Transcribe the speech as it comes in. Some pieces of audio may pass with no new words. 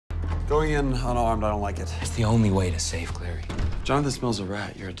Going in unarmed, I don't like it. It's the only way to save Clary. Jonathan smells a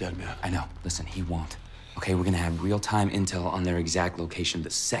rat. You're a dead man. I know. Listen, he won't. Okay, we're gonna have real-time intel on their exact location. The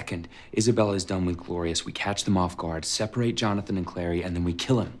second Isabella is done with Glorious, we catch them off guard, separate Jonathan and Clary, and then we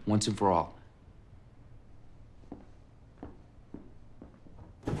kill him once and for all.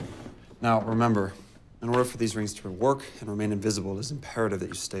 Now, remember, in order for these rings to work and remain invisible, it is imperative that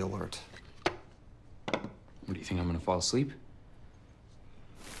you stay alert. What do you think, I'm gonna fall asleep?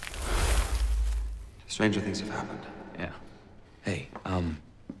 Stranger things have happened. Yeah. Hey,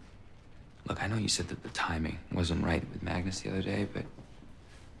 look, I know you said that the timing wasn't right with Magnus the other day, but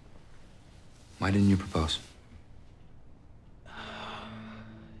why didn't you propose?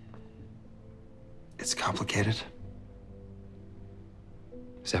 It's complicated.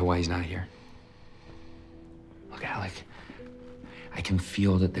 Is that why he's not here? Look, Alec, I can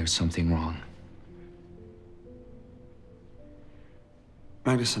feel that there's something wrong.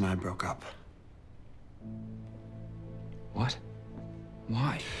 Magnus and I broke up. What?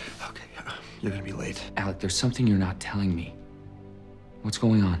 Why? Okay, you're gonna be late. Alec, there's something you're not telling me. What's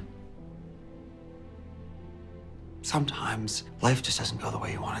going on? Sometimes life just doesn't go the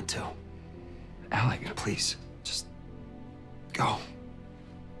way you want it to. Alec, Please, just go.